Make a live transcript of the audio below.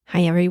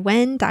Hi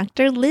everyone,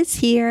 Dr. Liz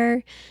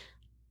here.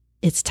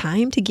 It's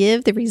time to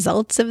give the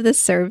results of the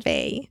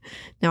survey.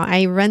 Now,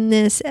 I run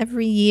this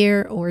every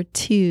year or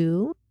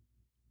two,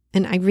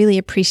 and I really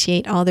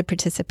appreciate all the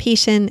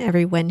participation,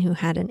 everyone who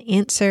had an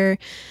answer.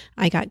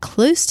 I got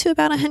close to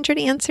about 100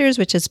 answers,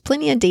 which is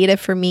plenty of data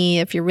for me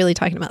if you're really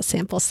talking about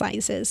sample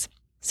sizes.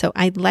 So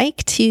I'd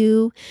like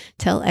to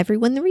tell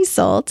everyone the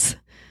results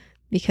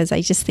because I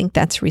just think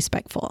that's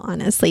respectful,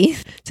 honestly,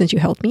 since you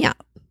helped me out.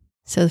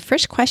 So the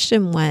first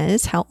question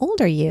was, how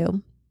old are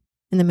you?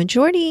 And the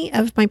majority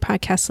of my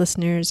podcast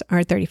listeners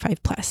are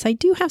 35 plus. I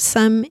do have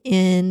some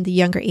in the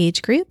younger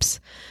age groups,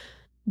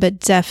 but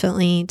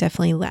definitely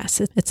less.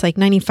 It's like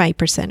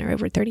 95% are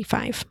over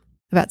 35.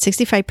 About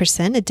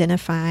 65%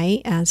 identify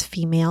as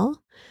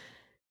female,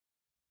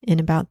 and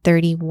about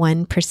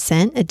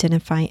 31%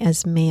 identify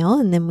as male.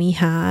 And then we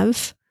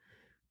have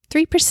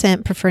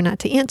 3% prefer not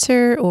to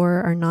answer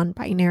or are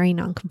non-binary,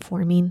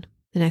 non-conforming.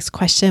 The next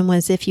question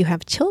was, if you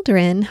have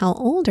children, how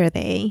old are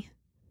they?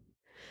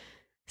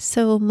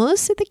 So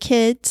most of the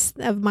kids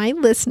of my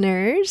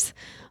listeners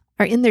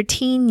are in their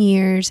teen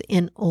years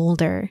and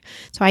older.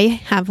 So I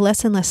have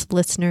less and less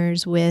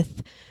listeners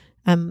with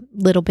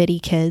little bitty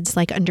kids,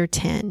 like under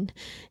 10.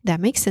 That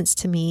makes sense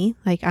to me.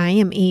 Like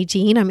I'm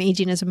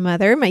aging as a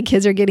mother. My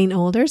kids are getting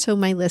older, so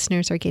my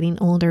listeners are getting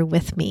older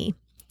with me.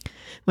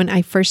 When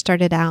I first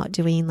started out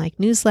doing like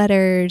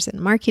newsletters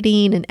and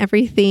marketing and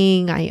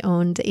everything, I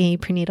owned a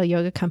prenatal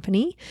yoga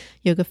company,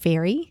 Yoga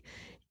Fairy.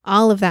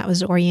 All of that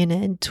was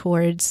oriented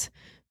towards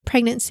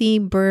pregnancy,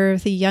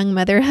 birth, young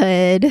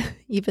motherhood,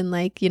 even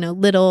like,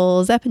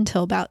 littles up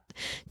until about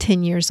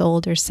 10 years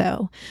old or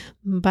so.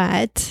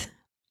 But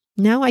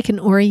now I can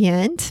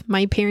orient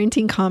my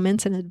parenting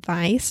comments and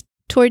advice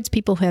towards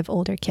people who have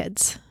older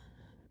kids.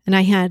 And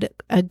I had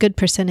a good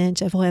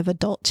percentage of who have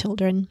adult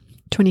children,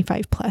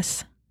 25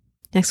 plus.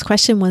 Next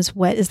question was,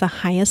 what is the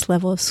highest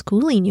level of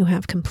schooling you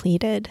have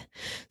completed?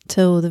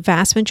 So the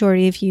vast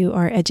majority of you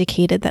are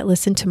educated that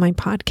listen to my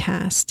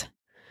podcast.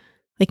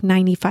 Like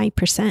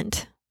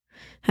 95%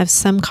 have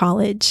some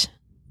college.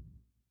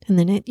 And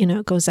then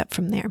it goes up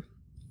from there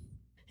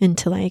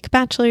into like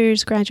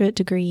bachelor's, graduate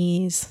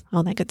degrees,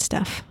 all that good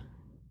stuff.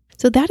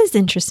 So that is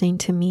interesting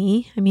to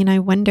me. I mean, I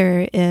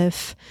wonder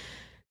if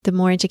the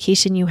more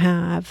education you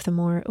have, the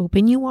more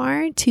open you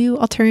are to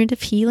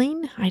alternative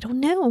healing. I don't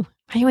know.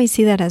 I always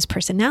see that as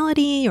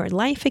personality or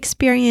life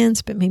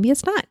experience, but maybe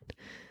it's not.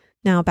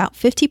 Now, about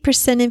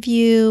 50% of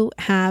you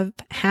have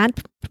had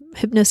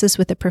hypnosis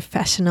with a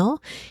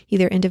professional,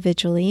 either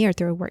individually or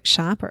through a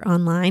workshop or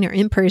online or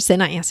in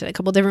person. I asked it a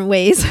couple different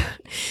ways.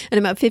 And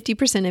about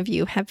 50% of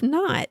you have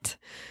not.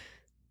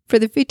 For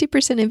the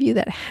 50% of you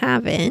that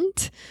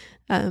haven't,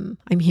 I'm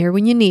here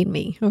when you need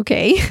me.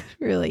 Okay,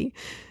 really.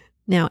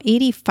 Now,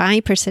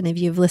 85% of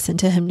you have listened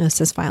to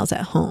Hypnosis Files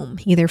at home,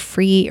 either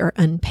free or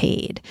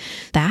unpaid.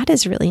 That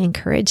is really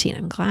encouraging.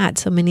 I'm glad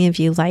so many of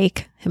you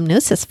like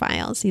Hypnosis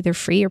Files, either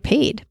free or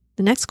paid.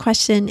 The next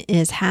question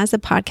is, has the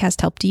podcast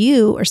helped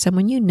you or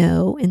someone you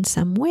know in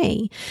some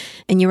way?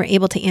 And you were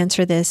able to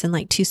answer this in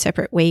like two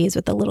separate ways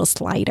with a little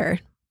slider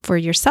for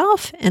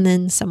yourself and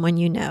then someone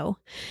you know.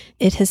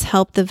 It has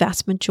helped the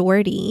vast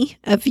majority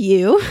of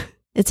you.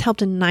 It's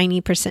helped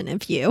 90%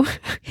 of you,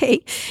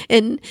 okay?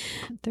 And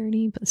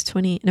 30 plus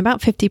 20, and about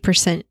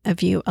 50%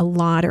 of you a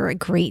lot or a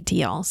great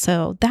deal.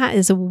 So that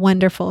is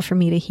wonderful for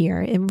me to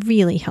hear. It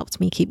really helps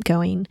me keep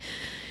going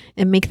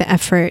and make the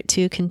effort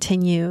to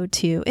continue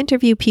to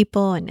interview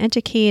people and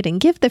educate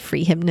and give the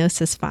free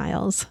Hypnosis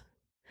Files.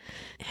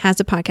 Has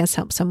a podcast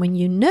helped someone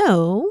you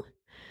know?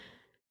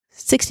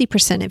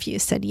 60% of you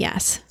said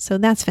yes. So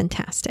that's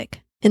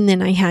fantastic. And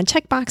then I had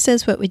check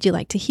boxes. What would you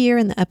like to hear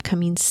in the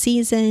upcoming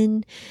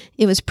season?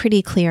 It was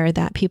pretty clear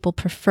that people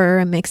prefer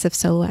a mix of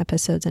solo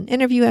episodes and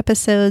interview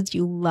episodes.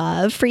 You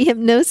love free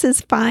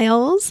Hypnosis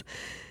Files.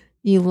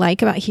 You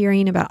like about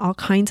hearing about all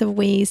kinds of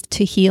ways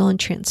to heal and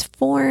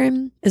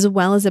transform, as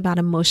well as about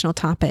emotional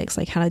topics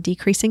like how to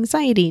decrease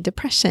anxiety,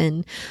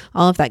 depression,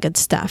 all of that good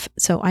stuff.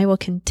 So I will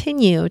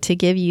continue to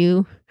give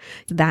you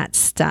that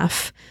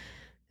stuff.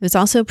 It was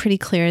also pretty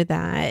clear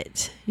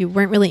that you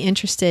weren't really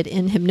interested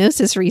in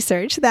hypnosis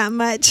research that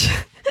much.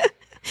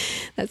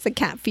 That's the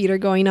cat feeder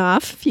going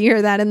off, if you hear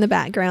that in the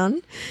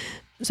background.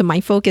 So my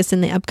focus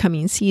in the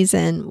upcoming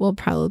season will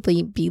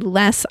probably be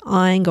less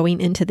on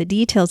going into the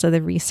details of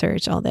the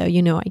research, although,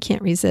 I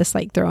can't resist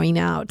like throwing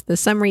out the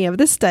summary of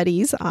the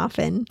studies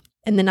often.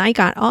 And then I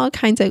got all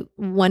kinds of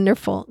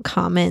wonderful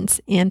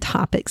comments and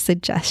topic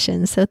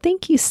suggestions. So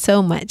thank you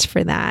so much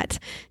for that.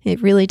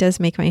 It really does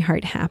make my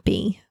heart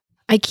happy.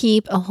 I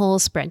keep a whole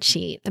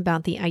spreadsheet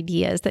about the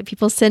ideas that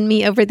people send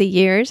me over the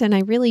years, and I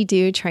really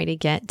do try to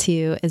get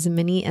to as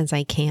many as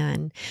I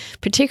can,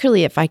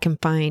 particularly if I can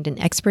find an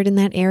expert in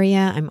that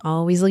area. I'm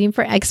always looking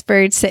for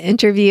experts to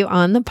interview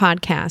on the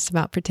podcast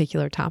about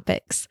particular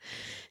topics.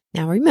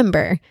 Now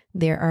remember,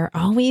 there are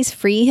always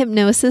free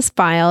hypnosis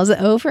files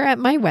over at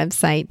my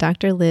website,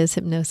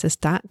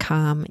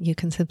 drlizhypnosis.com. You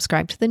can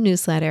subscribe to the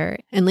newsletter,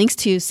 and links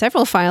to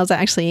several files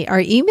actually are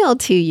emailed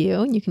to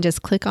you. You can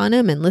just click on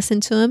them and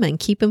listen to them and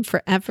keep them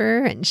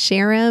forever and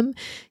share them,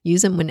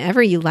 use them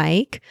whenever you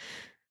like.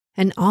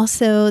 And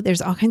also,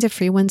 there's all kinds of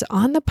free ones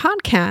on the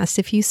podcast.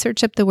 If you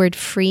search up the word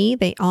free,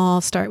 they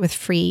all start with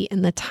free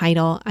in the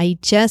title. I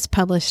just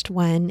published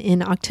one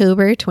in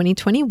October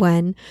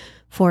 2021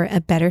 for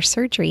a better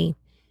surgery.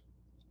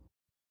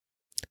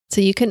 So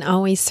you can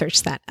always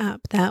search that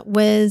up. That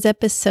was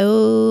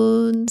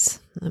episodes,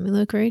 let me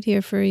look right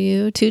here for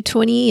you,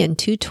 220 and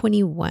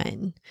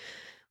 221.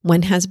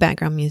 One has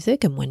background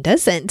music and one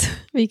doesn't,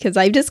 because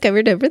I've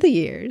discovered over the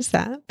years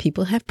that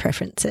people have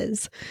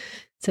preferences.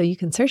 So you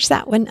can search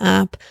that one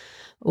up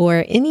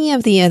or any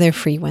of the other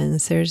free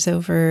ones. There's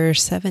over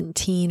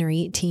 17 or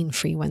 18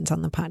 free ones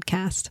on the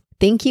podcast.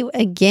 Thank you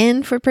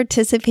again for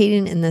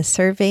participating in the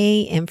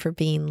survey and for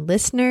being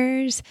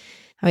listeners.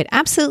 I would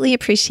absolutely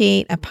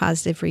appreciate a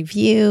positive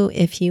review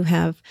if you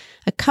have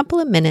a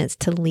couple of minutes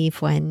to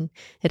leave one.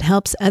 It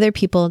helps other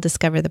people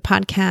discover the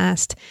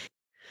podcast.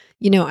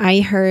 You know,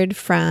 I heard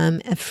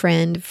from a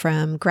friend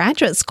from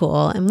graduate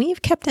school, and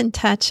we've kept in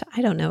touch,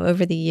 I don't know,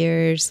 over the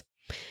years,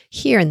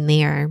 here and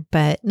there,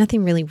 but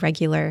nothing really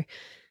regular.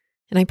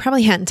 And I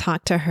probably hadn't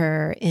talked to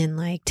her in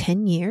like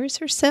 10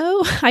 years or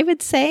so, I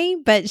would say.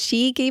 But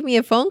she gave me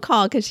a phone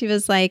call because she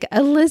was like,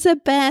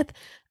 Elizabeth,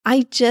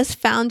 I just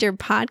found your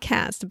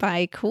podcast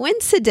by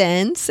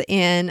coincidence,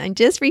 and I'm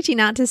just reaching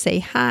out to say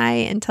hi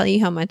and tell you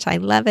how much I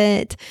love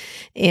it.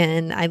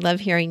 And I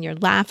love hearing your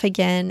laugh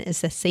again.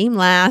 It's the same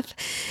laugh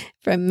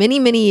from many,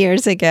 many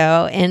years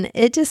ago. And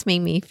it just made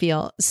me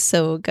feel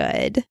so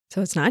good.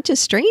 So it's not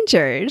just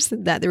strangers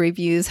that the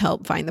reviews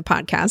help find the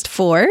podcast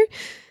for.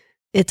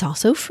 It's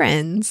also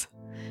friends.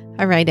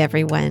 All right,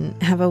 everyone.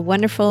 Have a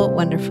wonderful,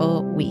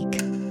 wonderful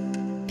week.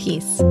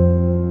 Peace.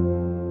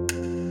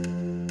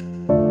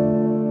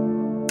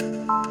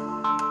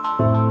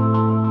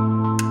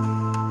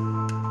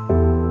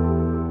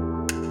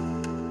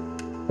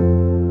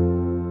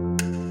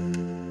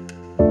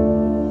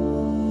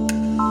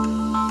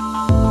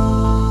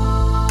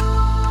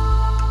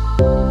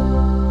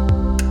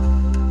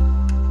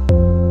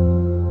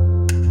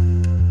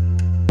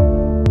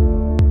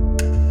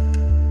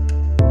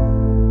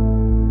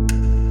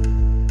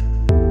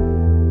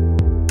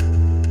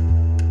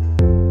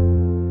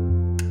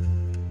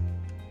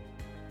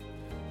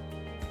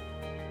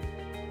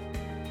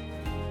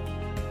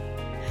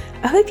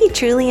 I hope you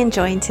truly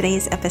enjoyed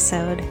today's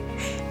episode.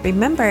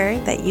 Remember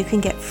that you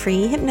can get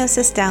free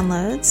hypnosis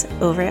downloads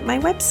over at my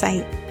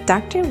website,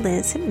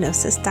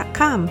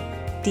 drlizhypnosis.com,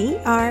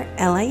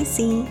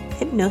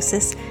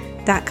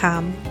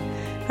 drlizhypnosis.com.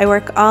 I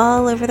work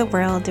all over the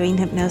world doing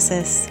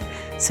hypnosis.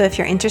 So if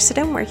you're interested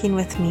in working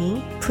with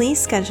me, please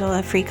schedule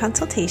a free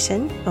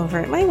consultation over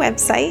at my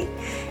website,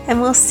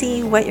 and we'll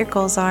see what your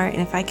goals are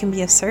and if I can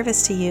be of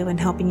service to you in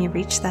helping you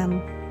reach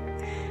them.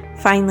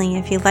 Finally,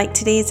 if you liked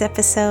today's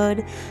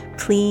episode,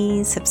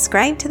 please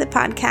subscribe to the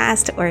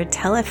podcast or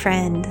tell a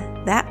friend.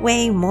 That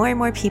way, more and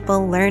more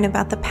people learn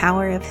about the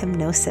power of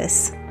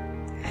hypnosis.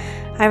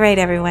 All right,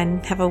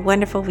 everyone, have a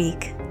wonderful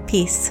week.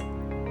 Peace.